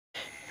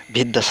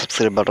hit the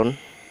subscribe button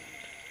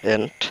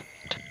and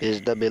press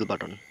the bell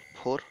button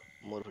for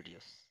more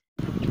videos.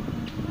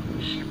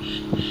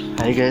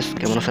 Hi guys,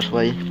 কেমন আছো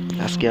সবাই?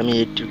 আজকে আমি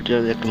এই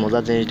টিউটোরিয়ালে একটা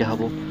মজার জিনিস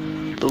দেখাবো।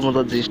 তো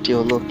মজার জিনিসটি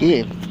হলো কি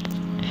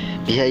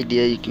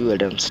VidiQ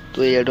অ্যাডভান্স। তো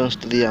এই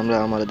অ্যাডভান্সটি দিয়ে আমরা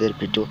আমাদের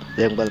ভিডিও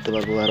র্যাঙ্ক বাড়াতে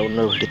পারবো আর অন্য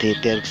ভিডিও থেকে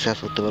ট্যাগ সার্চ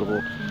করতে পারবো।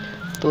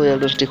 তো এই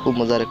অ্যাডভান্সটি খুব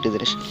মজার একটা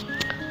জিনিস।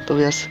 তো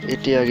ব্যাস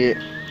এটি আগে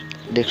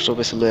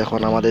ডেস্কটপে ছিল, এখন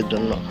আমাদের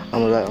জন্য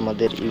আমরা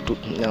আমাদের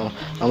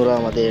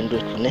আমাদের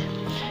অ্যান্ড্রয়েড ফোনে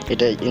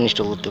এটা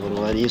ইনস্টল করতে পারবো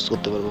আর ইউজ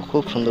করতে পারবো।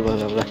 খুব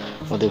সুন্দরভাবে আমরা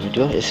আমাদের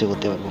ভিডিও এসে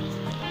করতে পারবো।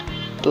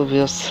 তো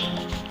ব্যাস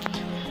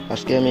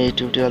আজকে আমি এই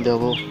টিউটোরিয়াল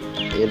দেবো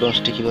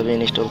অ্যাডভান্সটি কীভাবে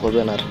ইনস্টল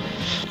করবেন আর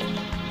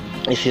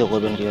এসিও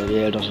করবেন কীভাবে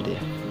এই অ্যাডভান্স দিয়ে।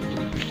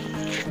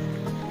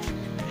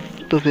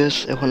 তো ব্যাস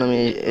এখন আমি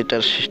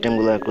এটার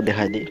সিস্টেমগুলো একটু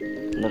দেখাই দিই।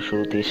 আপনার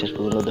শুরু থেকে শেষ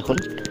পর্যন্ত দেখুন,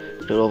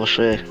 এটা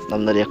অবশ্যই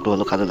আপনার একটু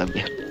হলো কাজে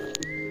লাগবে।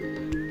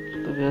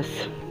 তো ব্যাস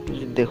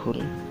দেখুন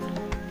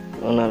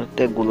ওনার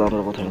ট্যাগগুলো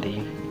আমরা প্রথমে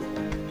দেখি।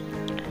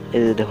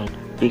 এই যে দেখুন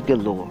পিক্সেল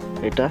লোগো,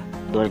 এটা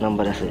 10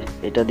 নাম্বার আছে।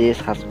 এটা দিয়ে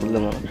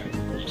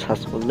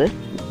সার্চ করলে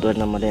 10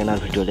 নাম্বারে এনার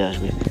ভিডিওতে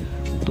আসবে।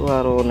 তো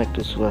আরও অনেক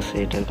কিছু আছে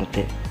এটার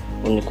মধ্যে,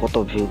 উনি কত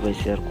ভিউ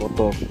পাইছে আর কত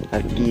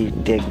আর কি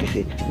ট্যাগ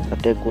দিছে আর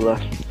ট্যাগগুলো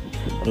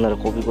আপনারা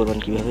কপি করবেন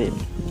কীভাবে।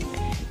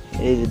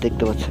 এই যে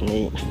দেখতে পাচ্ছেন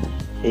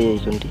এই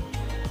আইকনটি,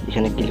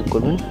 এখানে ক্লিক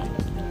করবেন,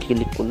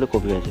 ক্লিক করলে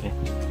কপি হয়ে যাবে।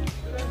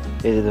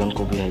 এই যে দেখুন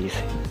কপি হয়ে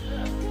গেছে।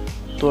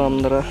 তো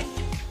আপনারা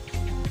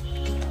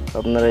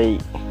এই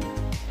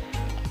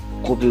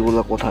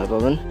কপিগুলো কোথায়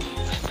পাবেন?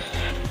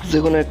 যে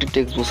কোনো একটি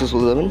টেক্সট বক্সে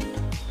চলে যাবেন।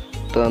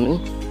 তো আমি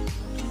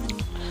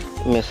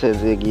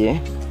মেসেজে গিয়ে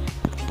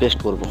পেস্ট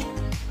করব।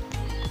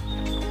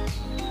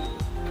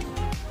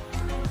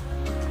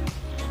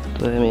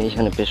 তো আমি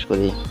এখানে পেস্ট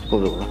করি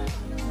কপিগুলো।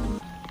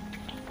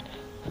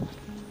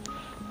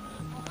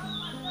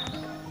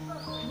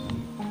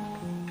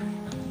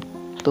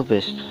 তো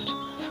পেস্ট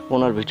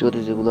ওনার ভিডিওতে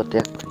যেগুলো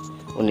ট্যাগ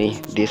উনি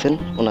দিয়েছেন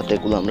ওনার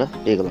ট্যাগগুলো আমরা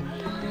পেয়ে গেলাম।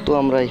 তো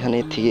আমরা এখানে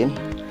থেকে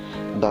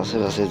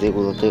বাসে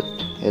যেগুলোতে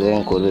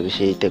র্যাঙ্ক করবে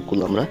বেশি এই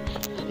ট্যাগগুলো আমরা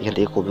এখান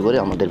থেকে কপি করে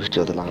আমাদের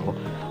ভিডিওতে লাগাবো।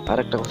 আর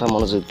একটা কথা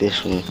মনোযোগ দিয়ে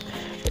শুনুন,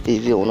 এই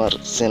যে ওনার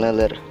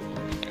চ্যানেলের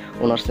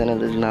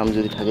নাম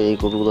যদি থাকে এই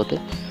কপিগুলোতে,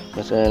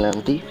 চ্যানেলের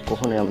নামটি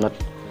কখনোই আপনার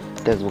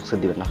টেক্সট বক্সে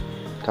দিবেন না।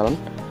 কারণ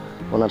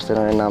ওনার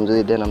চ্যানেলের নাম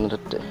যদি দেন আপনার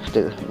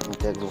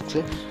টেক্সট বক্সে,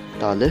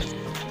 তাহলে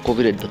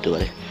কপিরাইট ধরতে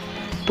পারে।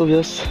 তো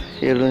ব্যাস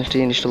এই অ্যাডভান্সটি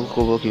ইনস্টল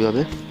করবো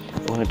কীভাবে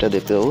ওখানে এটা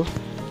দেখতে পাবো।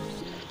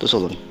 তো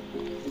চলুন,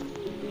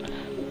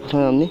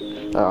 প্রথমে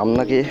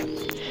আপনাকে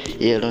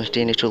এই অ্যাডভান্সটি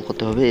ইনস্টল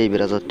করতে হবে। এই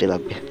ব্রাউজারটি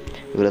লাগবে,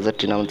 এই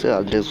ব্রাউজারটির নাম হচ্ছে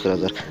Adwords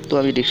ব্রাউজার। তো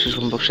আমি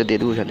ডিসক্রিপশন বক্সে দিয়ে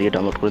দেবো, এখান থেকে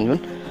ডাউনলোড করে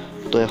নেবেন।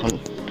 তো এখন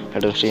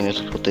অ্যাডভান্সটি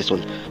ইনস্টল করতে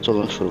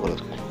চলুন শুরু করা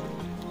যাক।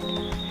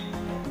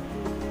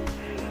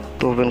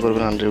 তো ওপেন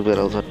করবেন Android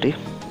ব্রাউজারটি।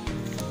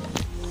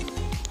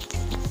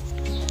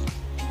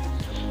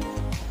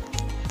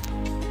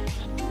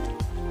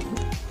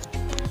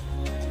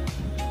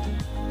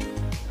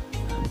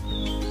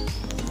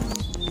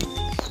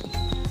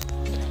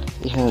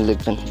 এখানে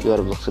লিখবেন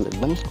ইউআরএল বক্সে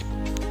লিখবেন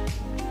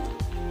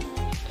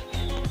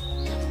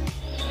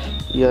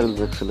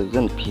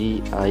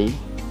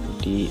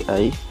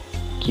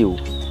VidiQ।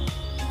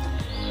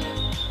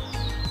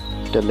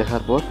 এটা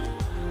লেখার পর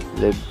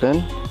লিখবেন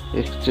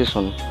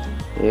এক্সটেনশন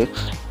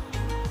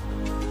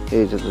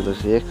এই যে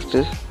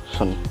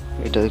এক্সটেনশন,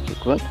 এটা ক্লিক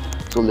করবেন,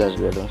 চলে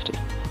আসবে অ্যাডভান্সটি।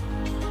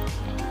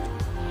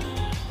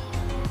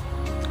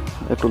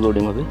 একটু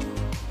লোডিং হবে।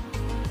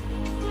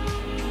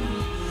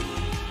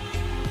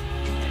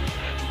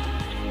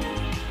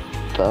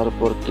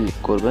 তারপর ক্লিক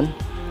করবেন,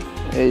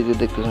 এই যে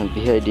দেখতেছেন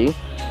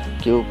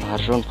VidiQ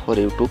version for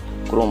YouTube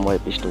Chrome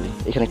web story,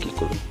 এখানে ক্লিক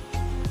করবেন।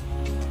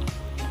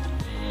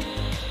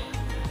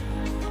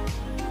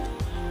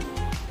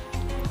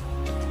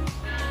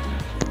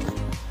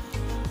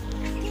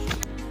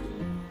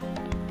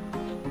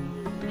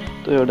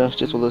 তো এই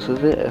অ্যাডভান্সটি চলে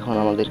এসেছে, এখন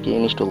আমাদেরকে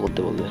ইনস্টল করতে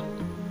বলবে।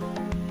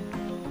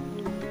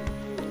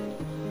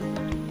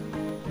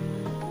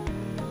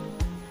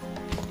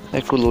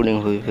 একটু লোডিং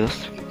হবে ভিউস।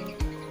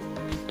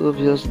 তো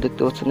ভিউস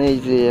দেখতে পাচ্ছেন এই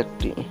যে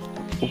একটি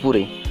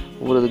উপরে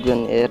দেখবেন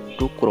অ্যাড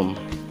টু ক্রোম,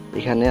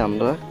 এখানে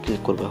আমরা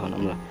ক্লিক করবো। এখন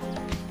আমরা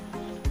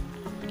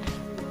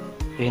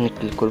এখানে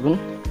ক্লিক করবেন,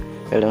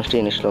 অ্যাডভান্সটি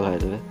ইনস্টল হয়ে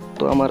যাবে।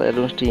 তো আমার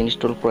অ্যাডভান্সটি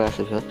ইনস্টল করে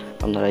আছে ভিউস,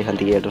 আপনারা এখান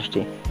থেকে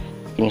অ্যাডভান্সটি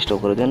ইনস্টল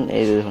করে দেন।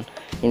 এই যে দেখুন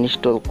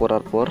ইনস্টল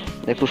করার পর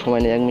একটু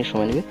সময় নেই, 1 মিনিট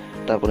সময় নেবে,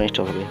 তারপর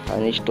ইনস্টল হবে। আর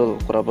ইনস্টল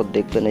করার পর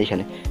দেখবেন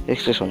এইখানে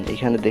এক্সটেনশন,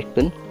 এখানে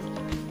দেখবেন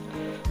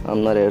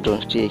আপনার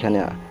অ্যাডভান্সটি এখানে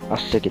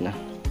আসছে কিনা,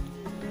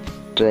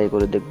 ট্রাই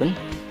করে দেখবেন।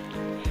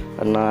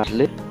 আর না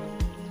আসলে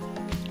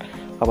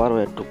আবারও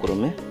একটু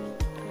ক্রমে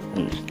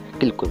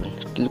ক্লিক করবেন।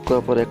 ক্লিক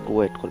করার পর একটু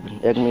ওয়েট করবেন,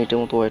 1 মিনিটের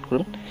মতো ওয়েট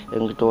করবেন।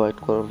 1 মিনিট ওয়েট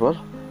করার পর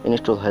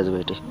ইনস্টল হয়ে যাবে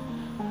এটি।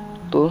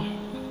 তো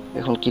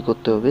এখন কি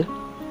করতে হবে,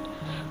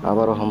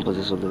 আবারও হোম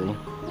পেজে চলে যাই,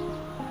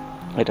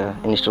 এটা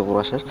ইনস্টল করে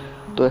আসার।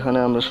 তো এখানে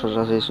আমরা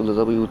সরাসরি চলে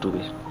যাব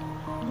ইউটিউবে।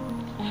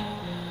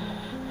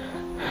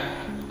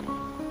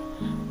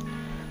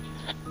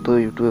 তো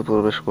ইউটিউবে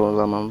প্রবেশ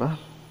করলাম আমরা।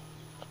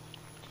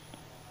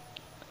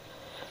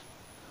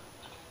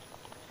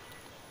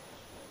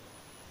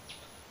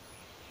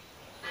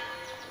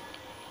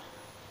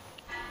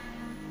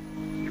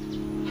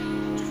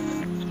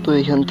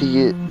 এখান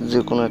থেকে যে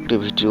কোনো একটি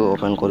ভিডিও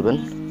ওপেন করবেন।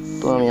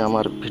 তো আমি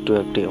আমার ভিডিও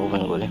একটি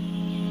ওপেন করি,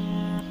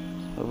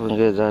 ওপেন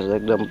করে জাস্ট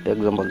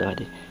এক্সাম্পল দেখা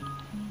দিই।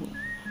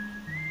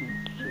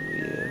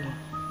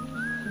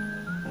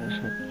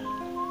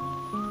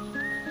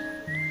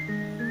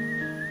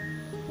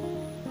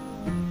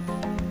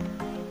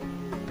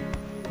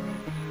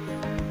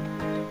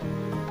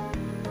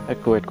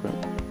 একটু ওয়েট করেন।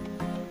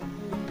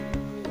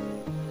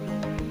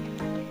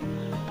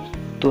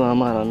 তো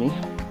আমি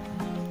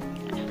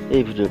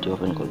এই ভিডিওটি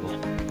ওপেন করব।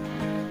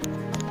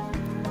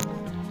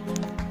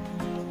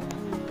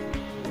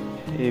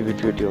 এই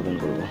ভিডিওটি ওপেন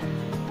করব।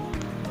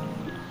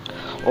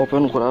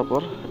 ওপেন করার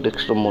পর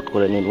ডেস্কটপ মোড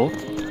করে নিব,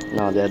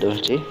 না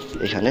অ্যাডভান্সটি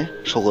এখানে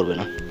শো করবে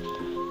না।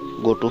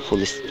 Go to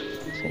full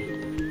screen.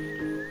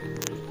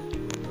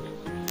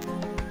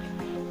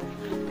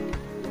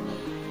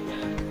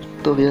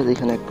 তো ভিউয়ার্স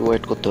এখানে একটু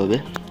ওয়েট করতে হবে,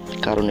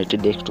 কারণ এটি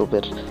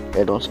ডেস্কটপের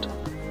অ্যাডভান্স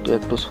তো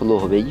একটু স্লো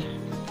হবেই,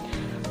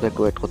 একটু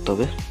ওয়েট করতে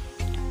হবে।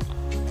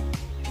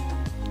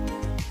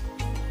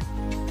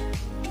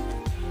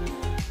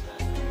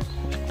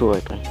 একটু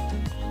ওয়েট করেন।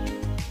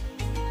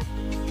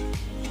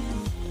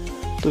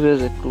 তো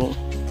ভিউয়ার্স একটু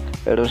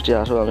অ্যাডভান্সটি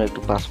আসো, আমি একটু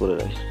পাস করে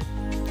রাখি।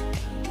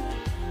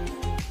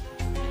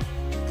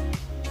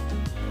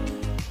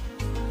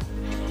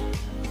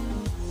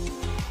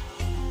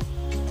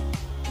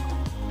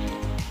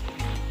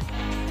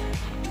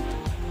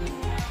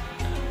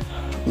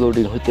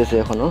 লোডিং হইতেছে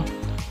এখনো।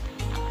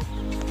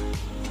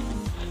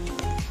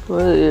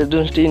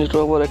 অ্যাডভান্সটি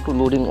ইনস্টল করার একটু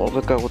লোডিং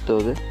অপেক্ষা করতে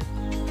হবে,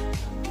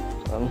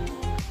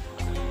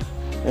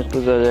 একটু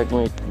 1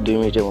 মিনিট 2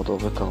 মিনিটের মতো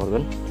অপেক্ষা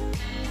করবেন।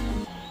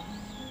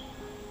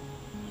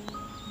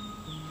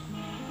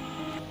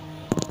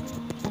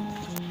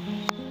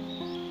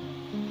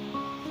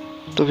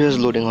 তো ভিউয়ার্স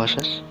লোডিং হওয়া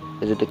শেষ,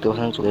 এই যে দেখতে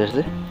পাচ্ছেন চলে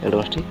আসছে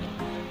অ্যাডভান্সটি।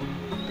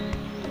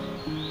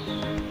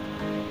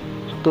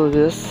 তো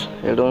ভিউয়ার্স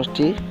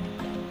অ্যাডভান্সটি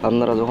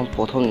আপনারা যখন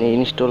প্রথম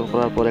ইনস্টল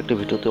করার পর একটি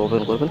ভিডিওতে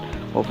ওপেন করবেন,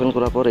 ওপেন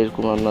করার পর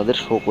এরকম আপনাদের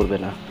শো করবে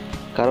না,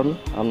 কারণ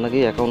আপনাকে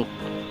অ্যাকাউন্ট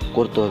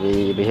করতে হবে।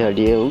 এই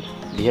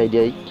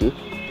VidiQ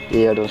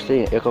এই অ্যাডভান্সে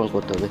অ্যাকাউন্ট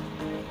করতে হবে।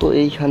 তো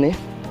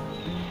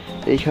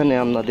এইখানে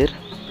আপনাদের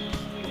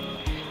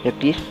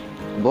একটি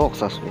বক্স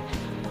আসবে,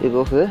 এই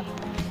বক্সে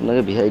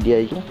আপনাকে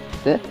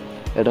VidiQ-তে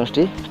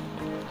অ্যাডভান্সটি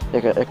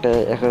একটা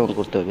অ্যাকাউন্ট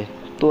করতে হবে।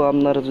 তো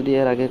আপনারা যদি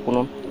এর আগে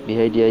কোনো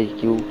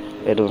VidiQ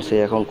অ্যাডভান্সে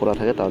অ্যাকাউন্ট করা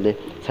থাকে তাহলে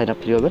সাইন আপ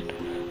ফ্রি হবেন।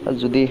 আর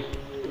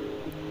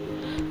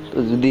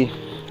যদি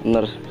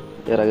আপনার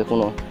এর আগে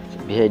কোনো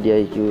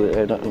VidiQ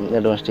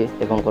অ্যাডভান্সটি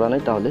অ্যাকাউন্ট করা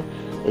নেই, তাহলে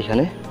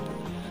এখানে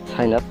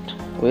সাইন আপ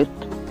উইথ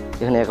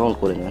এখানে অ্যাকাউন্ট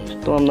করে নেবেন।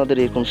 তো আপনাদের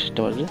এরকম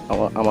সিস্টেম আসবে,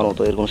 আমার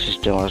মতো এরকম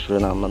সিস্টেম আসবে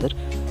না আপনাদের।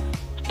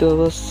 তো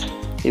বাস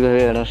এইভাবে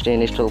অ্যাডভান্সটি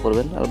ইনস্টল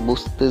করবেন। আর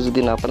বুঝতে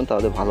যদি না পারেন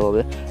তাহলে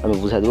ভালোভাবে আমি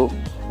বুঝাই দেবো,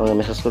 আমাকে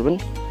মেসেজ করবেন।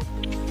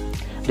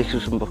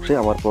 ডিসক্রিপশন বক্সে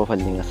আমার প্রোফাইল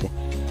লিঙ্ক আছে।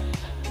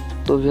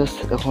 তো ভিউয়ার্স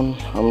এখন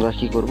আমরা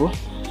কি করব,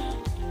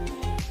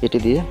 এটি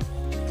দিয়ে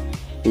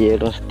এই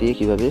অ্যাডভান্স দিয়ে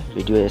কীভাবে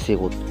ভিডিও এসে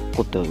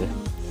করতে হবে।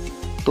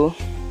 তো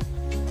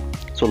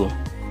চলুন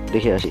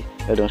দেখে আসি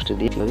অ্যাডভান্সটি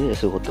দিয়ে কীভাবে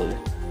এসে করতে হবে।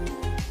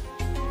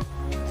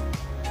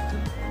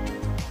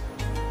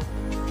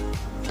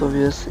 তো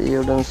ভিউয়ার্স এই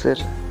অ্যাডভান্সের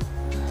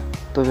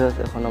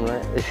এখন আমরা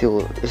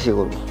এসি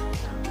করব।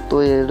 তো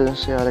এই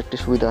অ্যাডভান্সে আর একটি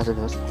সুবিধা আছে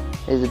ভিউয়ার্স,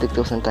 এই যে দেখতে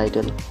পাচ্ছেন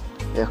টাইটেল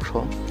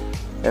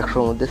 100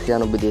 মধ্যে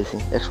 96 দিয়েছি,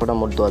 100টা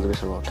মোট দেওয়া যাবে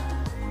সর্বমোট।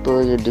 তো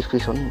এই যে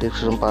ডিসক্রিপশন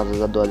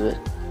 5000 দেওয়া যাবে,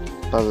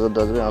 5000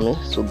 দেওয়া যাবে, আমি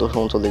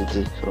 1439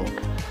 দিয়েছি সর্বমোট।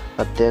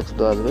 আর ট্যাক্স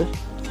দেওয়া যাবে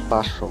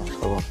 500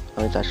 সর্বমোট,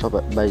 আমি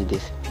 422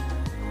 দিয়েছি।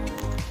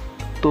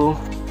 তো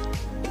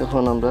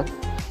এখন আমরা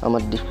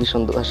আমার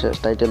ডিসক্রিপশন দেওয়া শেষ,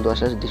 টাইটেল দেওয়া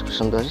শেষ,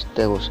 ডিসক্রিপশন দেওয়া শেষ,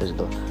 ট্যাগও শেষ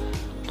দেওয়া।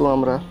 তো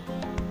আমরা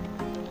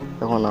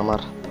এখন আমার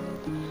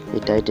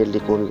এই টাইটেলটি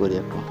কপি করি,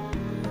 একটু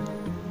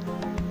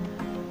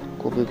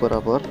কপি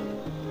করার পর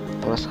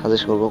আমরা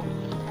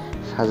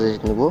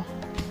সাজেস্ট নেব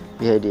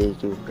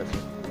VidiQ-র কাছে।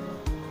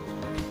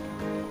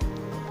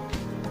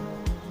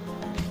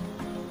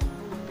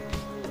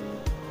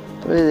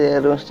 তো এই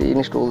অ্যাডভান্সটি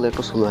ইনস্টল করলে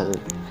একটু স্লো হয়ে যাবে,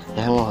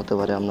 হ্যাংও হতে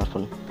পারে আপনার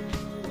ফোন।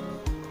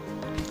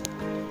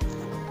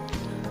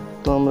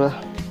 তো আমরা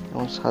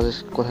এখন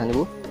সাজেস্ট কোথায় নেব,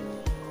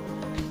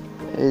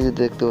 এই যে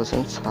দেখতে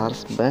পাচ্ছেন সার্চ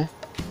বাই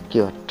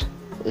কিওয়ার্ড,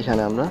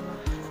 এখানে আমরা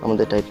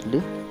আমাদের টাইটেলটি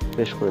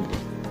পেস্ট করে দেব।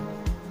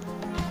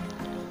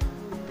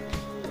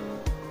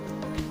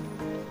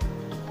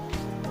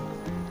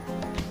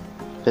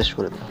 পেস্ট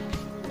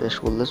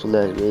করলে চলে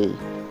আসবে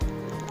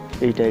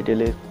এই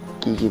টাইটেলে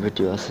কি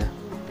ভিডিও আছে।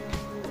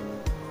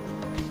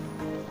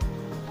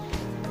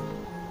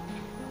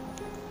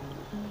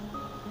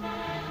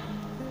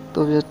 তো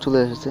চলে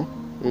এসেছে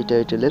এই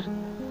টাইটেলের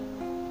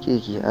কি,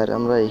 আর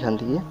আমরা এখান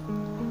থেকে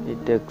এই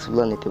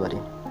ট্যাগসগুলো নিতে পারি,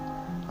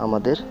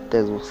 আমাদের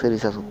ট্যাক্স বক্সে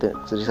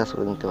রিসার্চ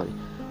করে নিতে পারি।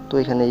 তো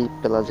এখানে এই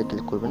প্লাসে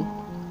ক্লিক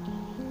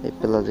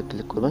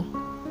করবেন,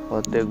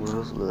 আমার ট্যাগগুলো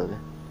চলে যাবে।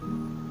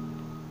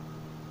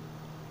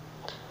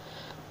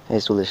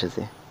 এই চলে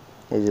এসেছে,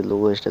 এই যে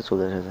লোগো স্টাইল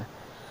চলে এসেছে।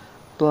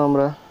 তো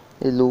আমরা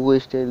এই লোগো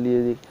স্টাইল দিয়ে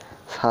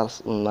সার্চ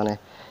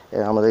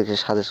আমাদেরকে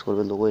সাজেস্ট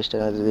করবে লোগো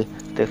স্টাইলে। যদি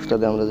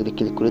টেক্সটাতে আমরা যদি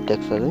ক্লিক করি,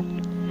 টেক্সটাতে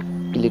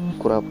ক্লিক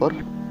করার পর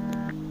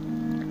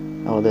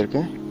আমাদেরকে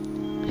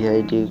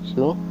VidiQ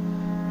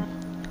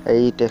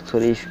এই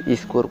টেক্সটের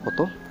স্কোর কত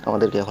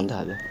আমাদেরকে এখন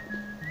দেখাবে।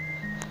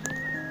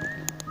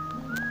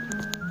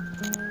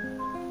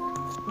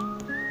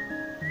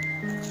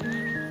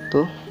 তো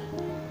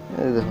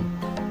এই দেখুন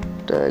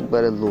এটা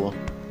একবারে লো,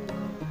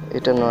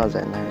 এটা নেওয়া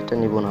যায় না, এটা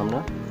নিব না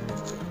আমরা।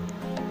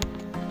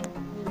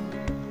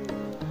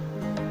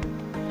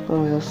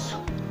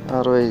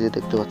 আরও এই যে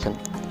দেখতে পাচ্ছেন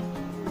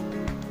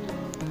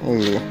এই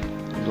যে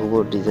লোগো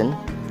ডিজাইন,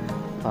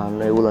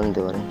 আপনারা এগুলো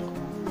নিতে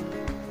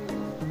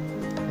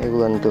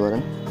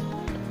পারেন,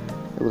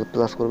 এগুলো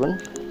প্লাস করবেন,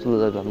 চলে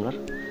যাবে আপনার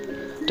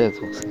টেক্সট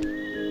বক্সে।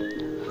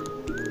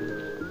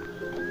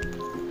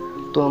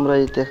 তো আমরা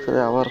এই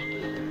টেক্সটে আবার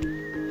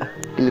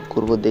ক্লিক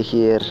করব, দেখি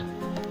এর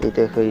এই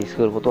টেক্সট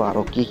স্কোর কত,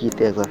 আরও কী কী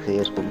টেক্সট আছে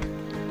এরকম,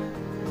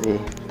 এই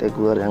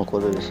টেক্সটগুলো র্যাঙ্ক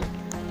করবে বেশি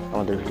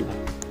আমাদের ভিডিও।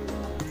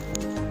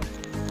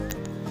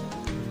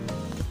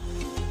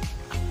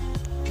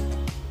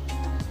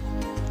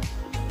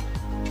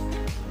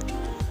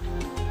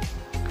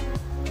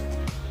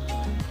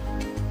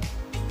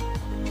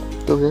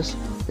 তো বেশ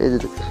এই যে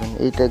দেখতেছেন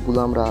এই ট্যাগগুলো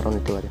আমরা আরও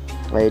নিতে পারি।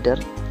 আর এটার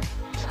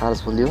সার্চ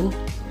ভলিউম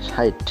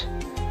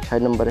 60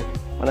 নম্বরে,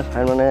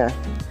 মানে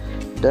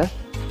এটা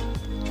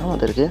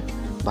আমাদেরকে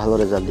ভালো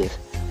রেজাল্ট দিয়েছে।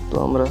 তো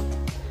আমরা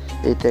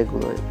এই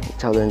ট্যাগগুলো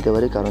ইচ্ছা হলে নিতে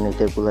পারি, কারণ এই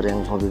ট্যাগগুলো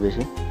র্যাঙ্ক হবে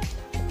বেশি।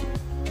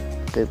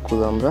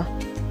 ট্যাগগুলো আমরা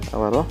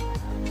আবারও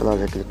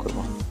প্লাসে ক্লিক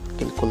করবো,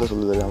 ক্লিক করলে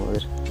চলে যাবে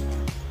আমাদের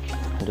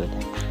ভিডিওতে।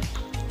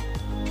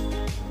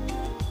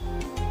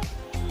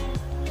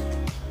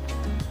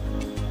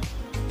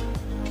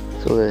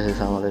 চলে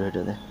এসেছে আমাদের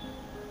ভিডিওতে।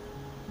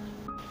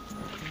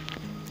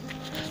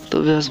 তো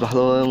বেশ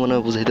ভালোভাবে মনে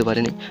হয় বুঝাইতে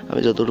পারিনি,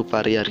 আমি যতটুকু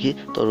পারি আর কি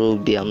ততটুকু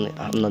দিয়ে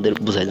আপনাদের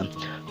বুঝাইলাম।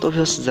 তো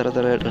বেশ যারা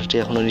অ্যাডভান্সটি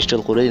এখনও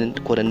ইনস্টল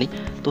করেননি,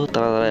 তো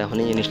তারা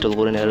এখনই ইনস্টল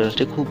করে নেন,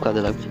 অ্যাডভান্সটি খুব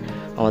কাজে লাগবে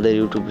আমাদের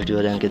ইউটিউব ভিডিও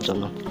র্যাঙ্কের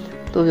জন্য।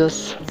 তো বেশ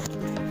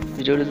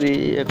ভিডিওটি যদি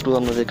একটু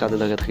আপনাদের কাজে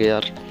লাগে থাকে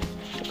আর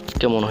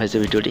কেমন হয়েছে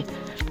ভিডিওটি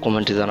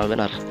কমেন্টে জানাবেন,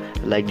 আর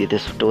লাইক দিতে,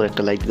 ছোট্ট করে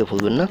একটা লাইক দিতে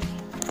ভুলবেন না।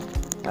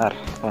 আর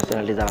আমার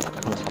চ্যানেলটি যারা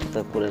এখনও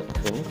সাবস্ক্রাইব করে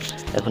থাকেন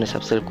এখনই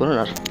সাবস্ক্রাইব করুন,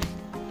 আর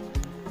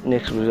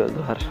নেক্সট ভিডিও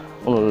আর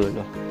অনুরোধ রইল।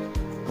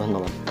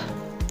 ধন্যবাদ।